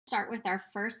start with our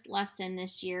first lesson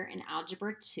this year in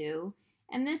Algebra 2.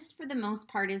 And this, for the most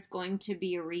part, is going to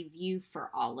be a review for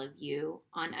all of you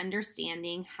on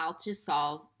understanding how to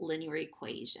solve linear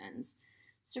equations.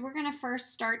 So we're going to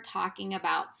first start talking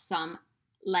about some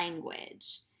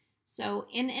language. So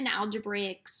in an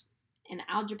algebraic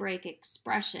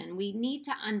expression, we need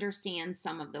to understand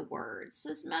some of the words.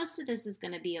 So most of this is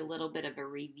going to be a little bit of a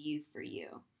review for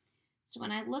you. So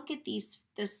when I look at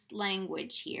this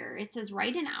language here, it says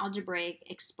write an algebraic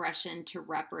expression to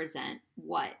represent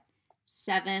what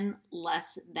 7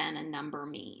 less than a number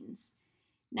means.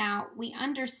 Now we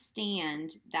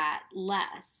understand that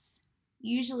less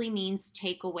usually means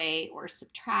take away or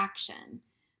subtraction.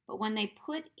 But when they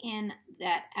put in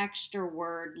that extra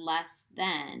word less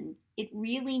than, it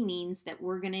really means that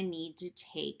we're going to need to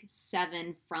take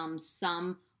 7 from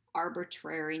some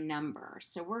arbitrary number.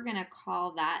 So we're going to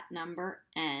call that number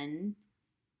n,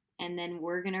 and then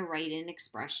we're going to write an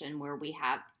expression where we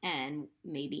have n,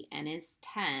 maybe n is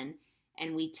 10,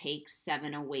 and we take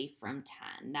 7 away from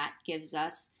 10. That gives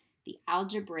us the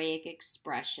algebraic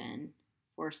expression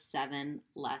for 7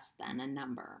 less than a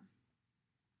number.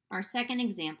 Our second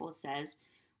example says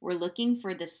we're looking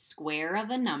for the square of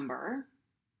a number,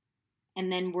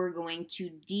 and then we're going to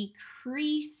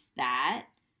decrease that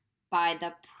by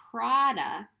the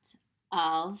product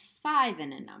of 5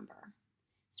 in a number.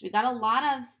 So we got a lot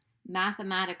of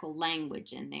mathematical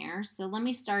language in there. So let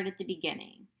me start at the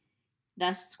beginning.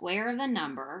 The square of a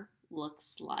number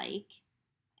looks like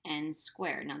n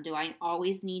squared. Now, do I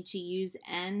always need to use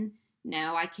n?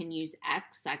 No, I can use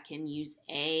x, I can use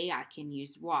a, I can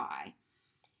use y.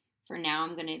 For now,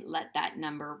 I'm going to let that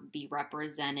number be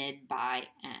represented by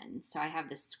n. So I have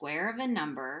the square of a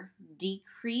number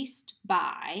decreased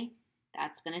by,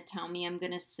 that's going to tell me I'm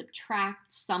going to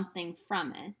subtract something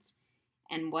from it.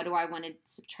 And what do I want to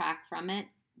subtract from it?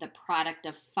 The product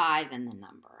of 5 in the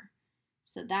number.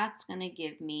 So that's going to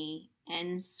give me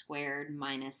n squared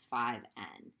minus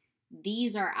 5n.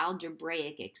 These are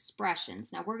algebraic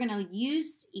expressions. Now we're going to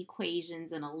use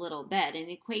equations in a little bit. An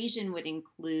equation would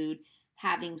include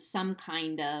having some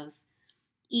kind of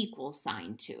equal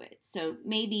sign to it. So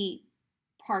maybe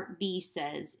part B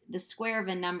says the square of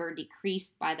a number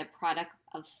decreased by the product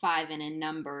of 5 in a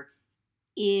number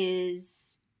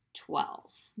is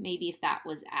 12. Maybe if that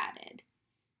was added.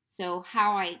 So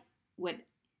how I would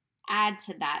add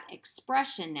to that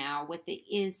expression now with the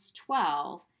is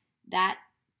 12, that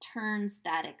turns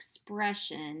that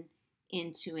expression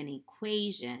into an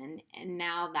equation, and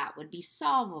now that would be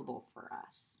solvable for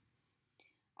us.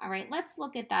 All right, let's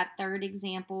look at that third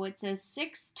example. It says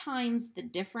 6 times the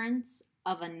difference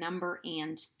of a number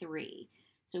and 3.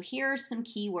 So here are some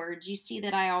keywords. You see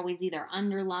that I always either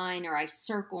underline or I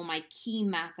circle my key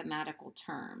mathematical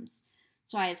terms.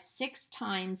 So I have 6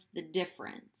 times the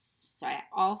difference. So I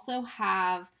also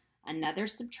have another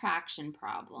subtraction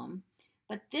problem,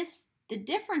 but the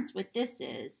difference with this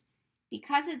is,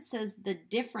 because it says the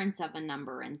difference of a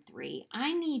number and 3,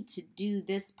 I need to do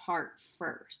this part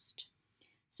first.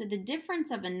 So the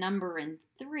difference of a number and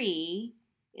 3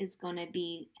 is going to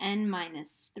be n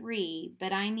minus 3,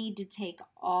 but I need to take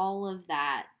all of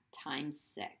that times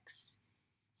 6.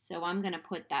 So I'm going to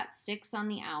put that 6 on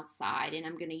the outside, and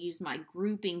I'm going to use my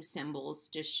grouping symbols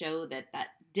to show that that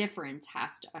difference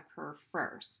has to occur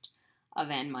first of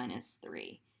n minus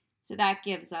 3. So that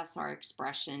gives us our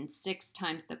expression 6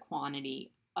 times the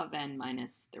quantity of n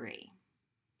minus 3.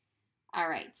 All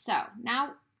right, so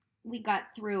now we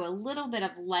got through a little bit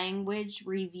of language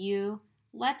review.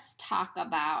 Let's talk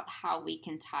about how we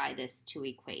can tie this to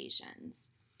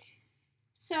equations.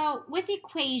 So with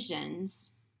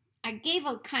equations, I gave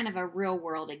a kind of a real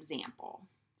world example.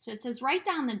 So it says write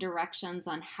down the directions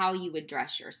on how you would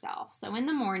dress yourself. So in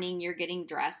the morning you're getting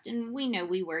dressed, and we know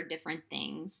we wear different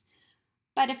things.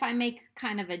 But if I make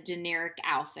kind of a generic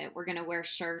outfit, we're going to wear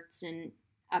shirts and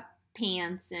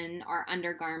pants and our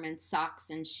undergarments, socks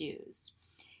and shoes.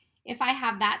 If I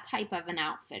have that type of an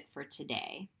outfit for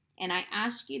today, and I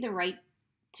ask you to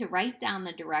write down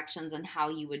the directions on how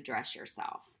you would dress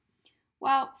yourself.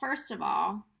 Well, first of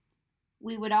all,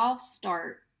 we would all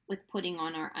start with putting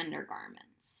on our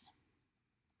undergarments,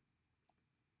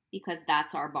 because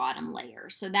that's our bottom layer.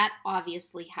 So that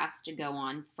obviously has to go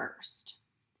on first.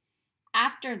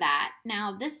 After that,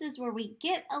 now this is where we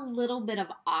get a little bit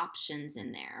of options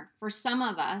in there. For some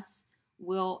of us,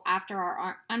 after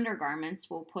our undergarments,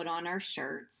 we'll put on our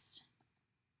shirts,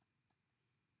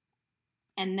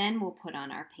 and then we'll put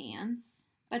on our pants.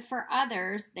 But for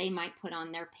others, they might put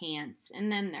on their pants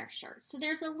and then their shirts. So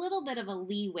there's a little bit of a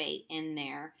leeway in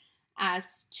there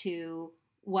as to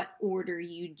what order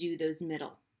you do those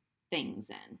middle things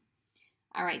in.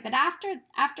 All right, but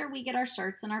after we get our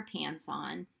shirts and our pants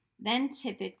on, then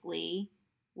typically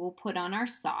we'll put on our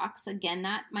socks. Again,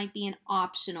 that might be an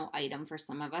optional item for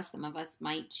some of us. Some of us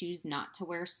might choose not to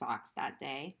wear socks that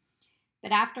day.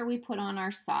 But after we put on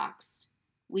our socks,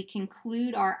 we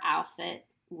conclude our outfit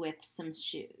with some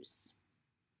shoes.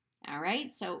 All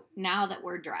right, so now that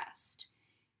we're dressed,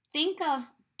 think of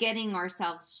getting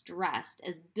ourselves dressed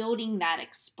as building that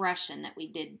expression that we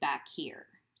did back here.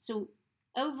 So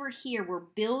over here, we're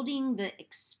building the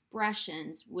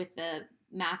expressions with the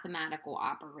mathematical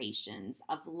operations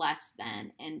of less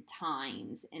than and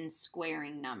times and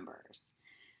squaring numbers.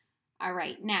 All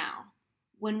right, now,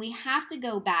 when we have to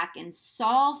go back and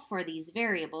solve for these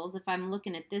variables, if I'm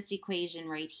looking at this equation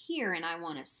right here and I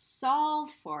want to solve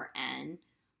for n,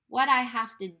 what I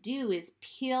have to do is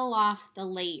peel off the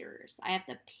layers. I have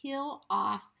to peel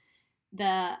off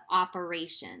the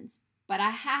operations, but I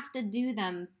have to do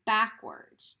them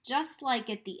backwards. Just like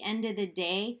at the end of the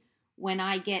day, when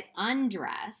I get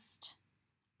undressed,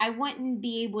 I wouldn't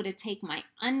be able to take my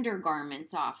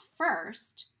undergarments off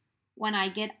first. When I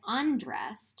get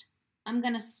undressed, I'm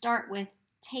going to start with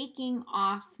taking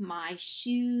off my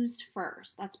shoes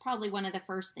first. That's probably one of the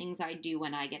first things I do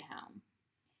when I get home.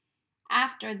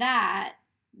 After that,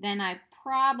 then I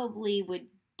probably would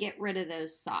get rid of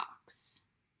those socks.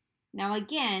 Now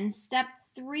again, step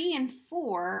 3 and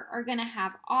 4 are going to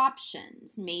have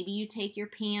options. Maybe you take your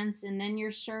pants and then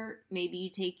your shirt. Maybe you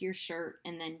take your shirt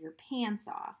and then your pants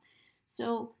off.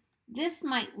 So this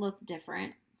might look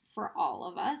different for all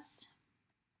of us.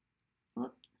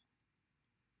 Whoop.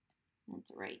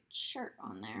 That's the right shirt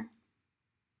on there.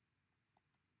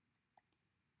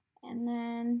 And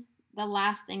then the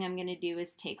last thing I'm going to do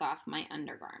is take off my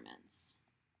undergarments.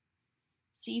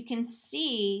 So you can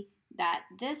see that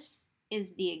this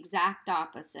is the exact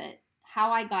opposite.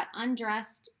 How I got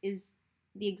undressed is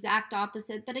the exact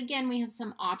opposite, but again, we have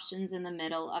some options in the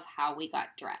middle of how we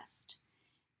got dressed.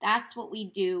 That's what we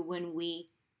do when we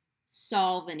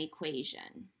solve an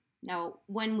equation. Now,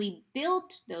 when we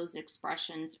built those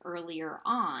expressions earlier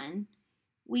on,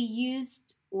 we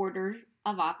used order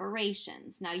of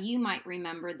operations. Now, you might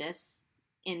remember this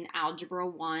in Algebra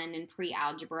 1 and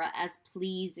pre-algebra as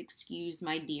please excuse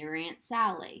my dear Aunt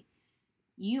Sally.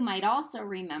 You might also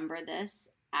remember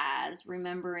this as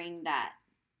remembering that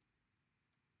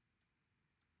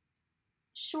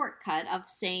shortcut of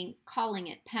calling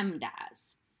it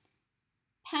PEMDAS.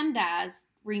 PEMDAS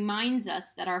reminds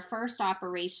us that our first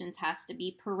operations has to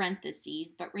be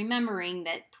parentheses, but remembering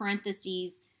that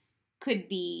parentheses could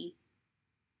be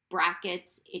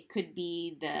brackets, it could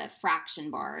be the fraction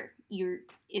bar.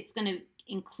 It's going to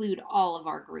include all of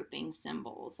our grouping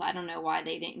symbols. I don't know why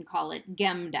they didn't call it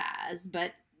GEMDAS,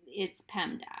 but it's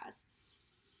PEMDAS.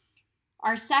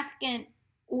 Our second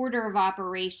order of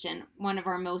operation, one of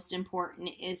our most important,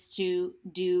 is to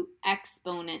do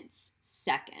exponents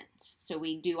second. So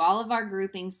we do all of our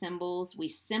grouping symbols, we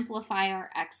simplify our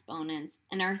exponents,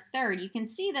 and our third, you can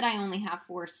see that I only have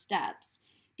 4 steps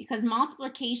because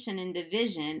multiplication and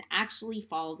division actually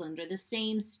falls under the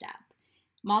same step.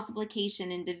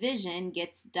 Multiplication and division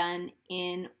gets done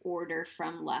in order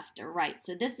from left to right.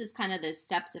 So this is kind of those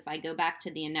steps. If I go back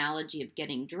to the analogy of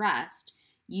getting dressed,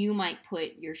 you might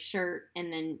put your shirt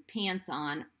and then pants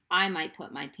on. I might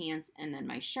put my pants and then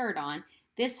my shirt on.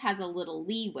 This has a little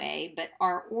leeway, but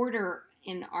our order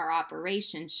in our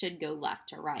operation should go left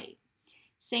to right.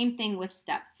 Same thing with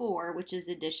step 4, which is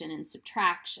addition and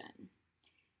subtraction.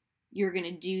 You're going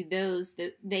to do those,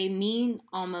 they mean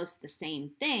almost the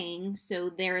same thing, so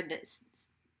they're this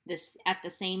at the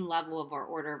same level of our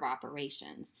order of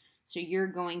operations. So you're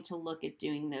going to look at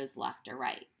doing those left to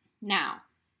right. Now,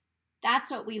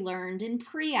 that's what we learned in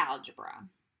pre-algebra.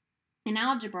 In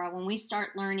algebra, when we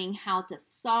start learning how to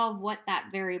solve what that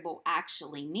variable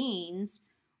actually means,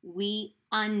 we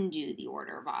undo the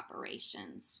order of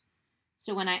operations.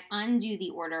 So when I undo the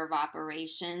order of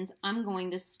operations, I'm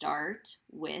going to start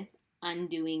with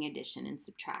undoing addition and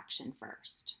subtraction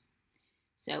first.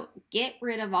 So get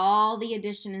rid of all the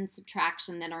addition and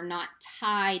subtraction that are not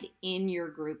tied in your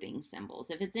grouping symbols.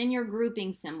 If it's in your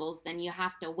grouping symbols, then you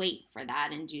have to wait for that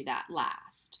and do that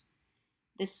last.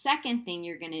 The second thing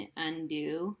you're going to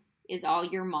undo is all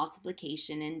your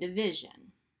multiplication and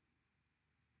division.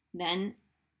 Then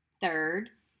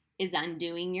third is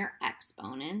undoing your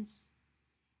exponents.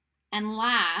 And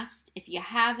last, if you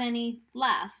have any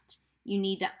left, you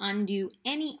need to undo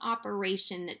any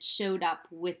operation that showed up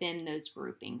within those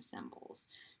grouping symbols.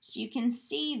 So you can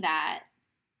see that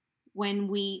when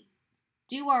we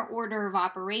do our order of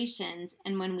operations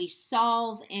and when we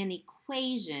solve an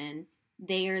equation,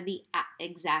 they are the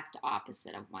exact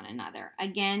opposite of one another.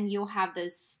 Again, you'll have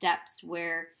those steps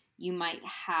where you might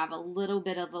have a little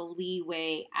bit of a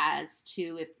leeway as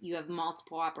to if you have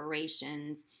multiple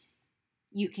operations,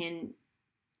 you can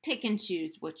pick and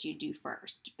choose what you do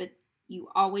first. But you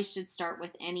always should start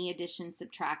with any addition,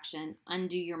 subtraction,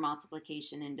 undo your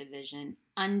multiplication and division,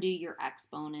 undo your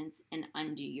exponents, and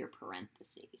undo your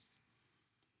parentheses.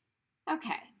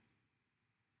 Okay,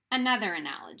 another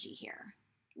analogy here.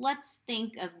 Let's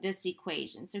think of this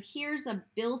equation. So here's a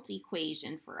built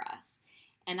equation for us,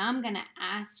 and I'm going to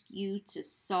ask you to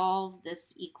solve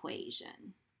this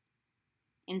equation.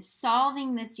 In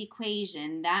solving this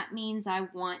equation, that means I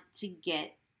want to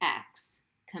get x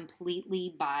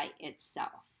completely by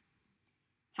itself.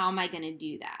 How am I going to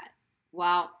do that?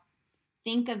 Well,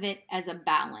 think of it as a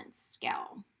balance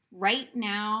scale. Right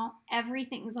now,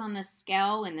 everything's on the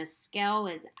scale, and the scale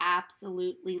is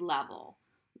absolutely level.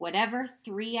 Whatever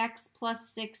 3x plus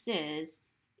 6 is,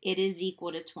 it is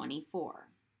equal to 24.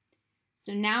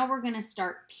 So now we're going to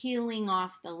start peeling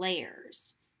off the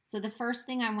layers. So the first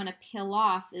thing I want to peel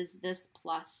off is this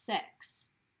plus 6.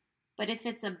 But if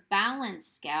it's a balance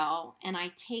scale and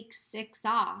I take 6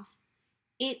 off,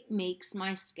 it makes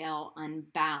my scale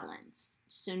unbalanced.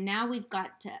 So now we've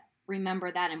got to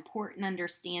remember that important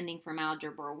understanding from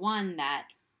Algebra 1 that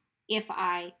if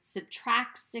I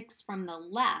subtract 6 from the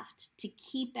left to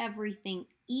keep everything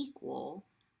equal,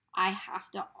 I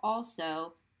have to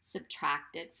also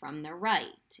subtract it from the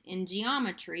right. In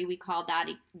geometry, we call that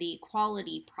the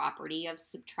equality property of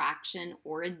subtraction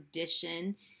or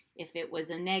addition if it was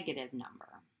a negative number.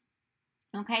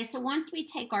 Okay, so once we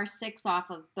take our 6 off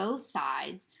of both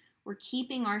sides, we're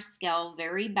keeping our scale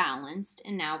very balanced,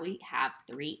 and now we have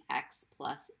 3x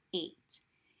plus 8.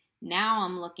 Now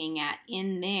I'm looking at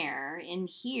in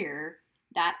here,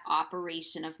 that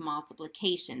operation of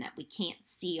multiplication that we can't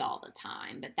see all the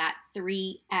time, but that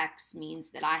 3x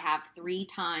means that I have 3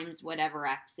 times whatever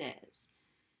x is.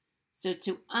 So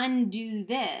to undo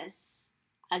this,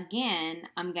 again,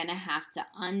 I'm going to have to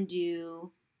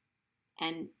undo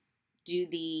and do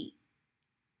the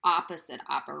opposite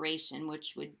operation,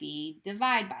 which would be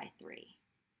divide by 3.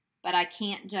 But I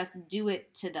can't just do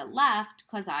it to the left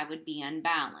because I would be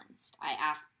unbalanced. I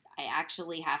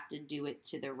actually have to do it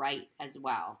to the right as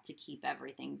well to keep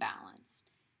everything balanced.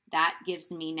 That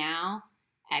gives me now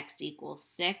x equals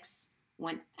 6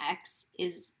 when x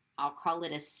is, I'll call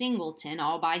it a singleton,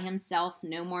 all by himself,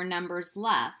 no more numbers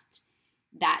left.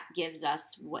 That gives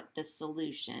us what the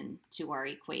solution to our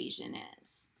equation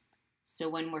is. So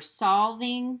when we're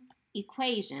solving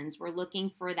equations, we're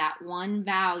looking for that one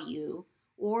value,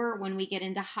 or when we get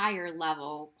into higher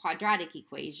level quadratic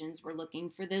equations, we're looking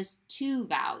for those 2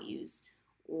 values,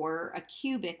 or a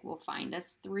cubic will find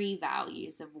us 3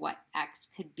 values of what x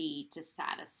could be to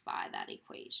satisfy that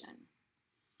equation.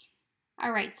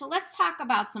 All right, so let's talk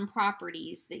about some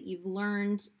properties that you've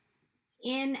learned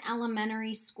in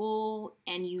elementary school,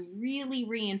 and you really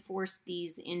reinforced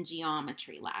these in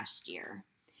geometry last year.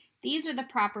 These are the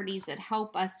properties that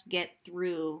help us get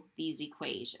through these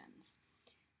equations.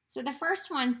 So the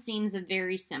first one seems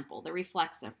very simple, the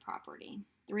reflexive property.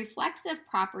 The reflexive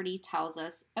property tells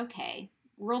us, okay,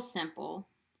 real simple,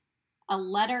 a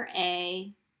letter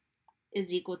A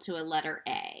is equal to a letter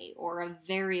A, or a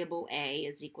variable A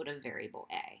is equal to variable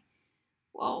A.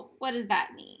 Well, what does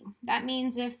that mean? That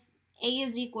means if A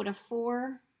is equal to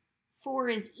 4, 4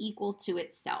 is equal to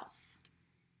itself.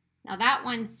 Now that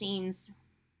one seems,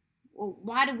 well,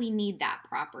 why do we need that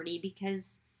property?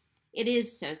 Because it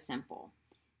is so simple.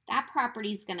 That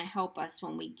property is going to help us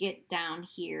when we get down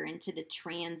here into the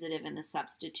transitive and the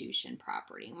substitution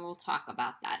property, and we'll talk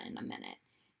about that in a minute.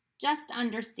 Just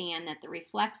understand that the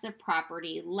reflexive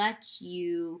property lets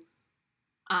you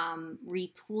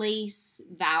replace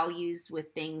values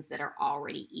with things that are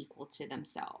already equal to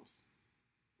themselves.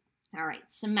 All right,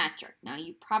 symmetric. Now,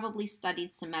 you probably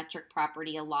studied symmetric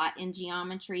property a lot in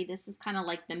geometry. This is kind of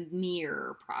like the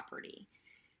mirror property.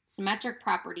 Symmetric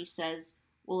property says,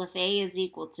 well, if A is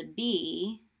equal to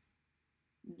B,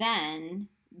 then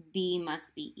B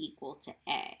must be equal to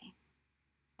A.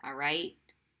 All right?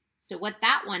 So what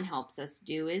that one helps us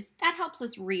do is that helps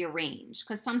us rearrange,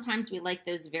 because sometimes we like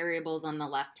those variables on the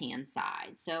left-hand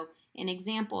side. So an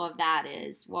example of that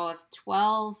is, well, if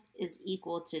 12 is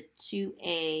equal to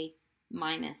 2A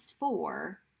minus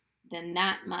 4, then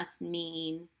that must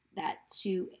mean that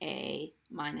 2A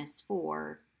minus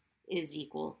 4 is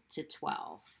equal to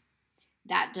 12.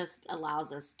 That just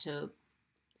allows us to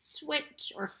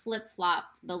switch or flip-flop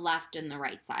the left and the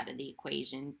right side of the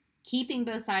equation, keeping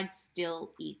both sides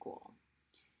still equal.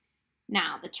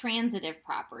 Now, the transitive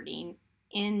property,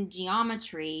 in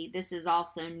geometry, this is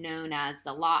also known as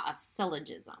the law of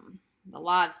syllogism. The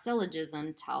law of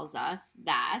syllogism tells us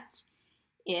that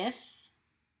if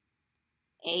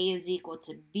A is equal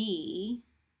to B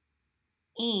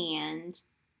and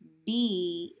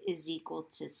B is equal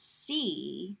to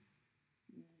C,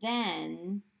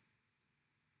 then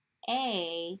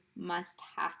A must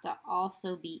have to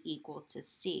also be equal to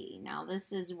C. Now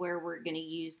this is where we're going to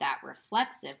use that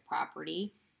reflexive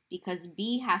property because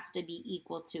B has to be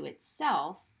equal to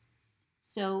itself.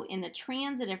 So in the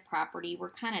transitive property, we're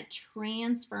kind of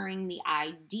transferring the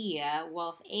idea,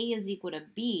 well, if A is equal to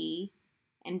B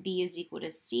and B is equal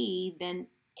to C, then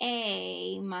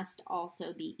A must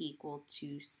also be equal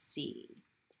to C.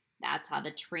 That's how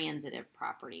the transitive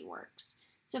property works.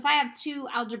 So if I have two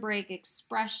algebraic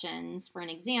expressions for an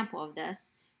example of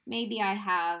this, maybe I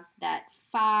have that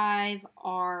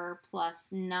 5r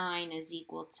plus 9 is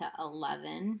equal to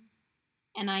 11.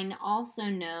 And I also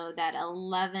know that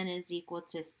 11 is equal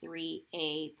to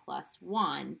 3a plus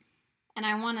 1. And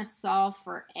I want to solve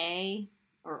for a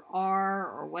or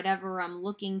r or whatever I'm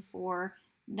looking for.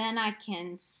 Then I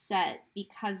can set,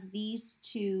 because these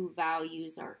two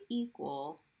values are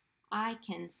equal, I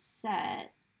can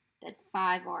set that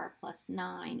 5r plus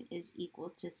 9 is equal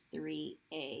to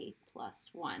 3a plus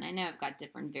 1. I know I've got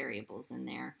different variables in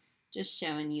there, just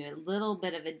showing you a little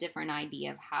bit of a different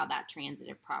idea of how that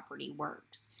transitive property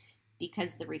works.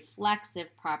 Because the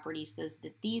reflexive property says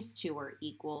that these two are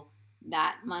equal,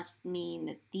 that must mean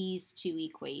that these two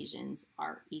equations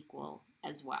are equal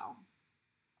as well.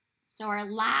 So our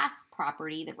last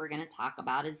property that we're going to talk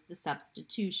about is the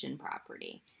substitution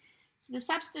property. So the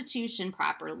substitution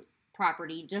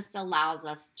property just allows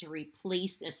us to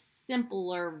replace a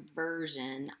simpler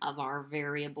version of our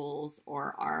variables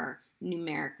or our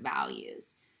numeric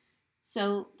values.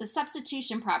 So the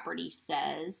substitution property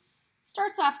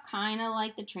starts off kind of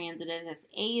like the transitive. If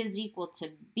A is equal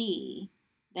to B,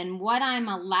 then what I'm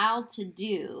allowed to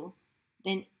do,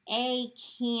 then A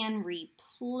can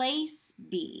replace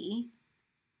B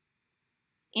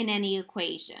in any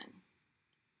equation,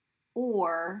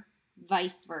 or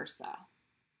vice versa.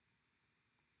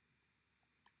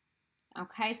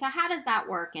 Okay, so how does that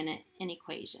work in an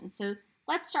equation? So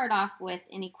let's start off with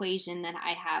an equation that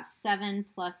I have 7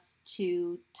 plus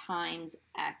 2 times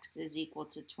x is equal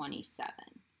to 27.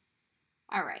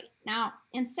 All right, now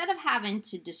instead of having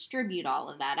to distribute all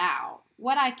of that out,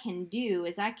 what I can do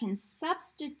is I can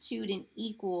substitute an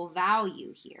equal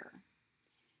value here.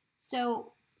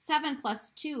 So 7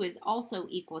 plus 2 is also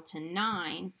equal to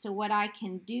 9, so what I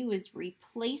can do is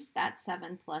replace that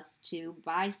 7 plus 2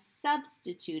 by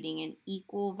substituting an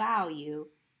equal value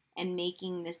and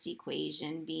making this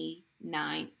equation be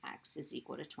 9x is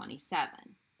equal to 27.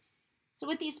 So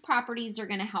what these properties are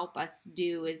going to help us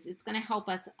do is it's going to help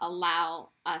us allow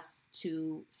us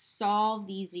to solve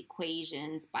these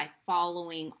equations by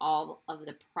following all of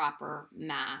the proper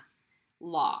math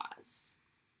laws.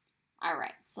 All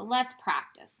right, so let's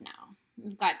practice now.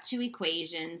 We've got two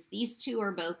equations. These two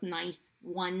are both nice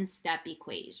one-step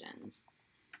equations.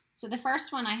 So the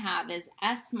first one I have is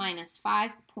s minus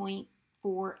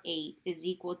 5.48 is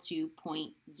equal to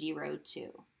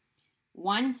 0.02.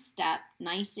 One step,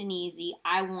 nice and easy.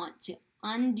 I want to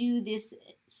undo this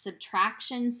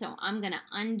subtraction, so I'm going to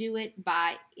undo it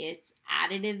by its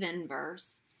additive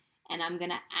inverse, and I'm going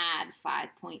to add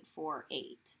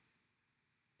 5.48.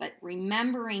 But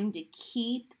remembering to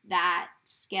keep that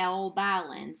scale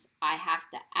balance, I have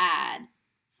to add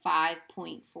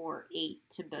 5.48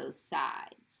 to both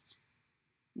sides.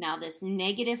 Now this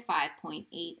negative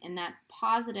 5.8 and that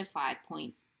positive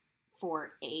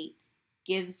 5.48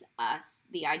 gives us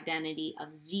the identity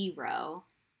of 0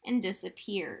 and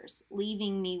disappears,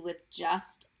 leaving me with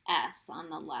just s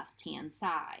on the left-hand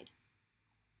side.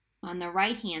 On the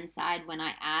right-hand side, when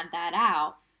I add that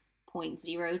out,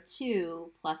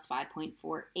 0.02 plus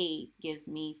 5.48 gives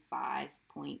me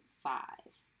 5.5.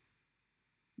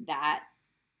 That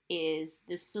is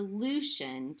the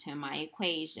solution to my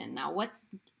equation. Now, what's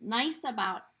nice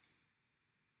about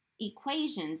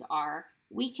equations are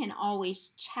we can always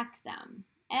check them.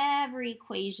 Every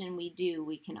equation we do,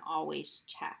 we can always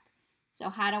check. So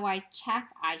how do I check?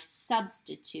 I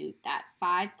substitute that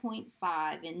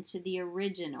 5.5 into the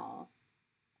original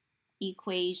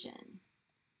equation.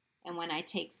 And when I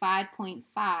take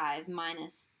 5.5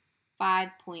 minus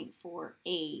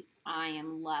 5.48, I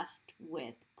am left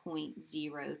with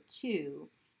 0.02,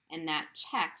 and that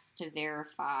checks to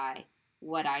verify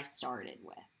what I started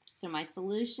with. So my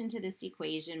solution to this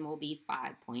equation will be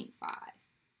 5.5.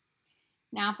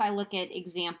 Now if I look at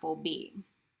example B,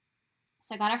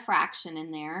 so I got a fraction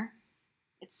in there,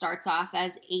 It starts off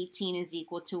as 18 is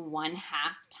equal to 1/2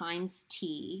 times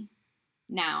t.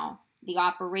 Now, the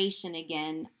operation,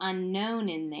 again, unknown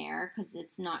in there because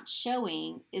it's not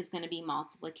showing, is going to be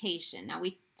multiplication. Now,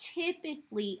 we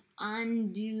typically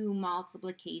undo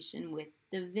multiplication with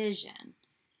division.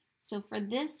 So for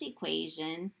this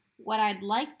equation, what I'd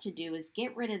like to do is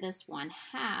get rid of this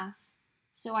 1/2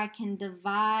 so I can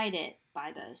divide it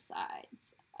by both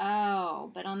sides.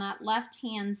 Oh, but on that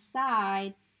left-hand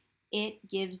side, it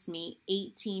gives me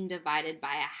 18 divided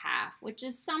by 1/2, which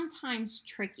is sometimes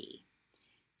tricky.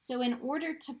 So in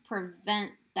order to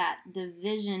prevent that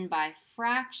division by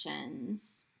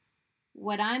fractions,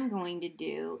 what I'm going to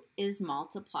do is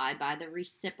multiply by the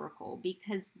reciprocal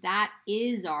because that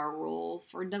is our rule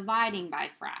for dividing by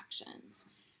fractions.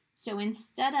 So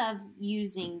instead of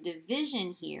using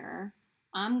division here,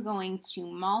 I'm going to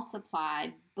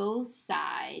multiply both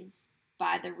sides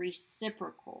by the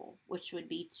reciprocal, which would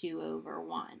be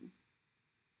 2/1.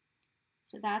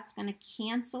 So that's going to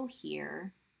cancel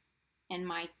here, and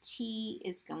my t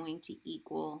is going to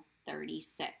equal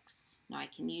 36. Now I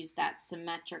can use that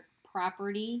symmetric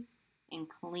property and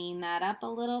clean that up a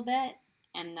little bit,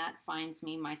 and that finds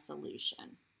me my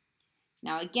solution.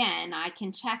 Now again, I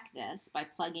can check this by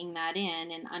plugging that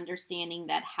in and understanding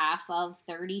that 1/2 of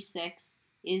 36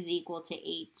 is equal to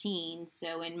 18.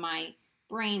 So in my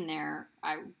brain there,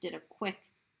 I did a quick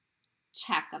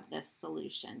check of this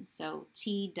solution. So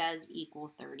t does equal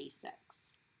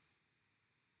 36.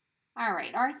 All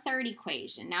right, our third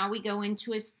equation. Now we go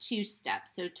into a two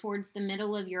steps. So towards the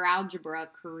middle of your algebra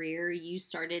career, you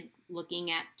started looking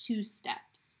at two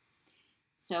steps.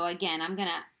 So again, I'm going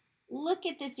to look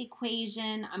at this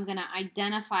equation. I'm going to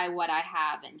identify what I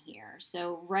have in here.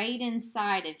 So right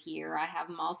inside of here, I have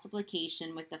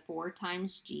multiplication with the 4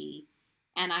 times g,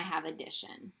 and I have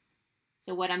addition.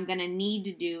 So what I'm going to need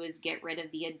to do is get rid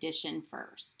of the addition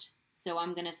first. So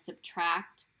I'm going to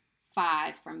subtract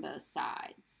 5 from both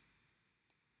sides.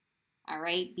 All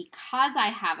right, because I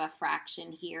have a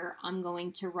fraction here, I'm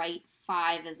going to write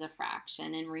 5 as a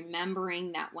fraction, and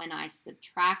remembering that when I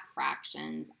subtract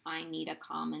fractions, I need a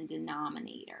common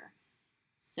denominator.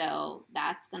 So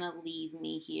that's going to leave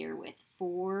me here with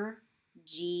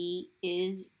 4g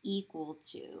is equal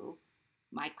to,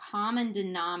 my common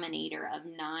denominator of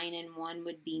 9 and 1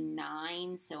 would be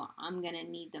 9, so I'm going to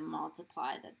need to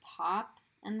multiply the top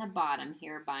and the bottom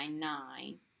here by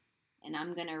 9. And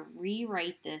I'm going to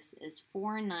rewrite this as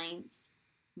 4/9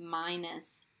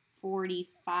 minus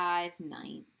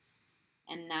 45/9.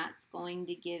 And that's going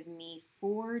to give me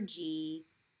 4g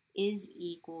is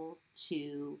equal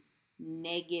to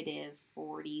negative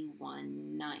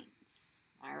 41/9.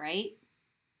 All right?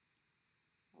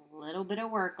 A little bit of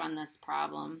work on this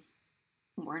problem.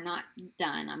 We're not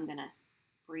done. I'm going to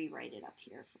rewrite it up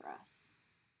here for us.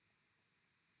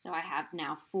 So I have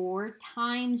now 4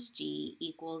 times g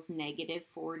equals negative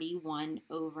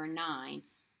 41/9.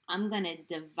 I'm going to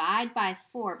divide by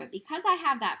 4, but because I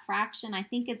have that fraction, I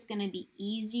think it's going to be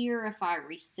easier if I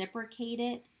reciprocate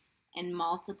it and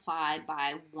multiply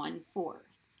by 1/4,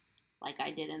 like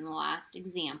I did in the last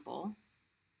example.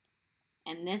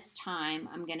 And this time,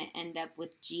 I'm going to end up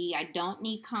with g. I don't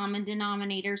need common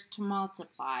denominators to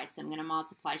multiply, so I'm going to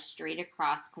multiply straight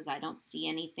across because I don't see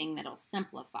anything that'll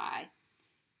simplify.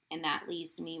 And that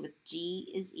leaves me with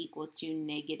g is equal to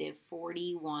negative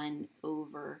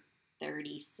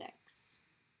 41/36.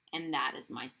 And that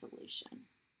is my solution.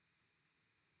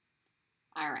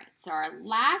 All right, so our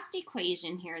last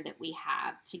equation here that we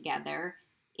have together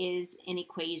is an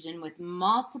equation with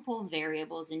multiple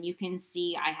variables. And you can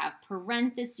see I have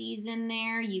parentheses in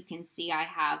there. You can see I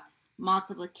have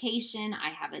multiplication, I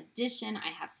have addition, I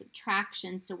have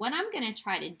subtraction. So what I'm going to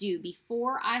try to do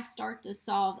before I start to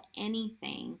solve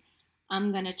anything,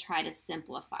 I'm going to try to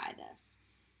simplify this.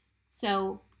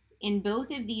 So in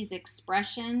both of these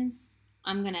expressions,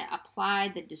 I'm going to apply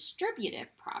the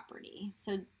distributive property.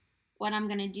 So what I'm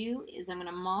going to do is I'm going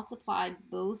to multiply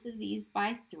both of these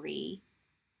by 3,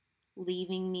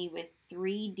 leaving me with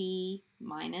 3d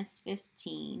minus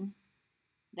 15.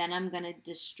 Then I'm going to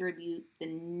distribute the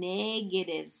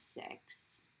negative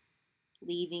 6,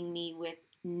 leaving me with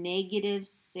negative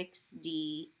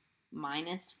 6d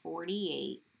minus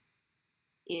 48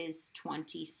 is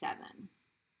 27.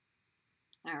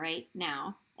 All right,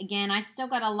 now, again, I still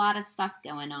got a lot of stuff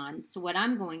going on. So what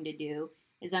I'm going to do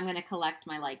is I'm going to collect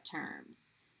my like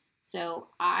terms. So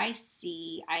I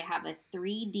see I have a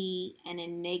 3d and a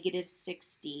negative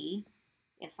 6d.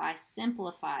 If I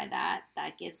simplify that,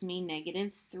 that gives me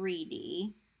negative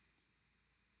 3d.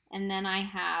 And then I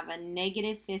have a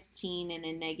negative 15 and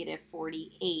a negative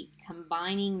 48.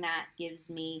 Combining that gives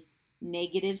me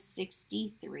negative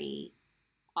 63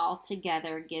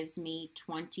 altogether gives me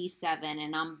 27,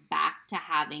 and I'm back to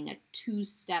having a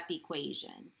two-step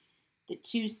equation. The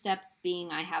two steps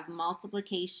being I have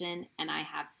multiplication and I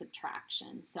have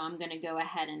subtraction. So I'm going to go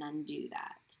ahead and undo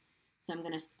that. So I'm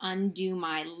going to undo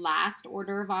my last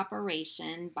order of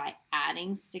operation by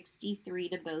adding 63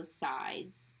 to both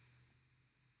sides.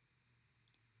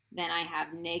 Then I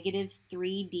have negative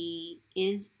 3d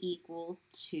is equal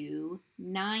to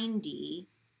 9d.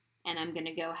 And I'm going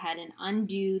to go ahead and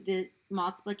undo the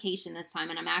multiplication this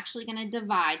time. And I'm actually going to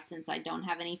divide since I don't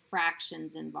have any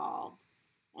fractions involved.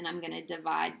 And I'm going to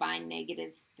divide by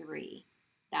negative 3.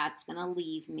 That's going to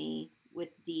leave me with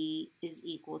d is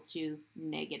equal to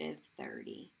negative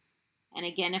 30. And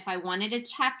again, if I wanted to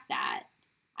check that,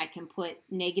 I can put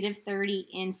negative 30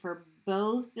 in for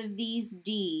both of these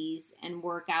d's and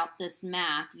work out this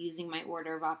math using my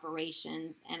order of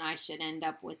operations, and I should end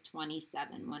up with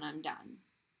 27 when I'm done.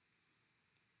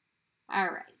 All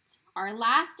right, our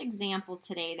last example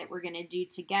today that we're going to do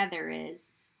together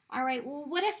is, all right, well,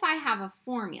 what if I have a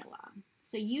formula?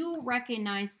 So you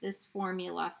recognize this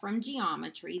formula from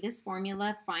geometry. This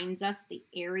formula finds us the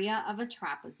area of a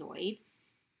trapezoid.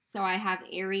 So I have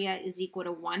area is equal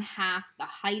to 1/2 the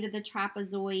height of the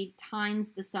trapezoid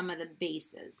times the sum of the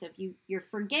bases. So if you're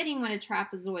forgetting what a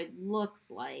trapezoid looks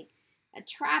like, a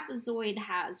trapezoid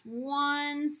has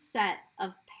one set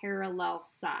of parallel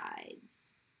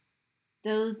sides.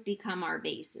 Those become our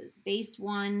bases. Base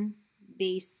 1,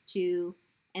 base 2,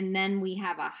 and then we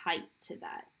have a height to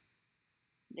that.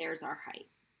 There's our height.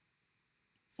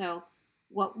 So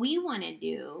what we want to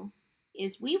do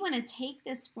is we want to take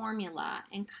this formula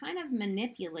and kind of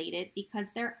manipulate it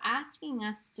because they're asking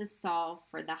us to solve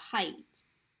for the height.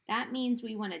 That means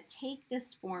we want to take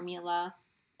this formula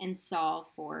and solve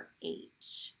for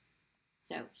h.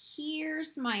 So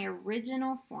here's my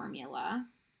original formula.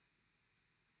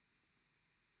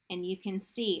 And you can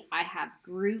see I have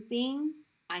grouping,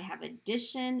 I have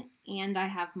addition, and I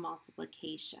have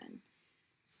multiplication.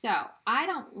 So I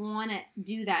don't want to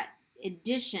do that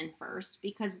addition first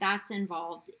because that's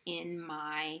involved in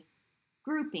my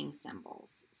grouping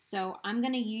symbols. So I'm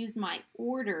going to use my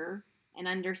order and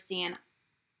understand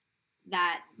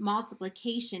that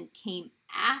multiplication came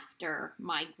after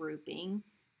my grouping.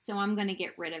 So I'm going to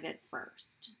get rid of it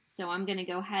first. So I'm going to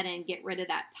go ahead and get rid of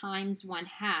that times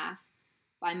 1/2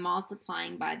 by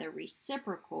multiplying by the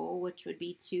reciprocal, which would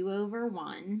be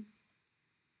 2/1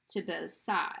 to both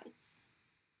sides.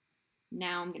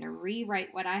 Now I'm going to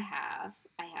rewrite what I have.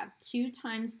 I have 2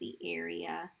 times the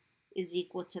area is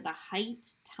equal to the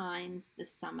height times the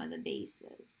sum of the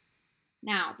bases.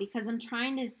 Now, because I'm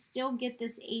trying to still get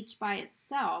this h by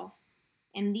itself,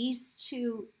 and these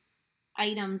two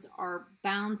items are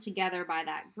bound together by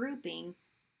that grouping,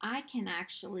 I can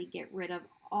actually get rid of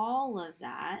all of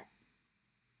that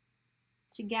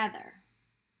together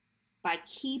by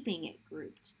keeping it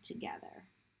grouped together.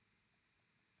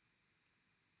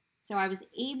 So I was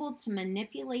able to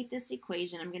manipulate this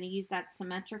equation. I'm going to use that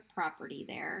symmetric property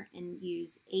there and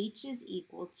use h is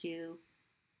equal to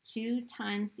 2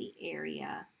 times the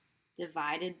area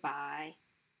divided by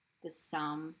the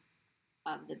sum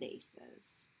of the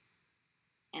bases.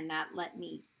 And that let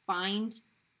me find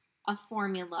a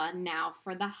formula now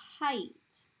for the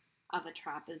height of a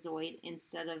trapezoid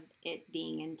instead of it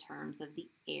being in terms of the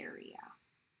area.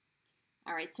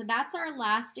 All right, so that's our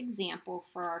last example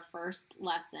for our first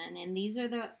lesson, and these are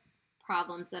the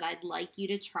problems that I'd like you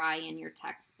to try in your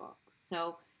textbook.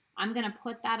 So I'm going to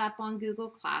put that up on Google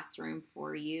Classroom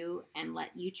for you and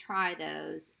let you try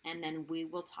those, and then we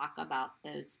will talk about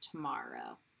those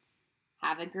tomorrow.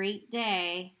 Have a great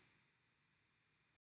day.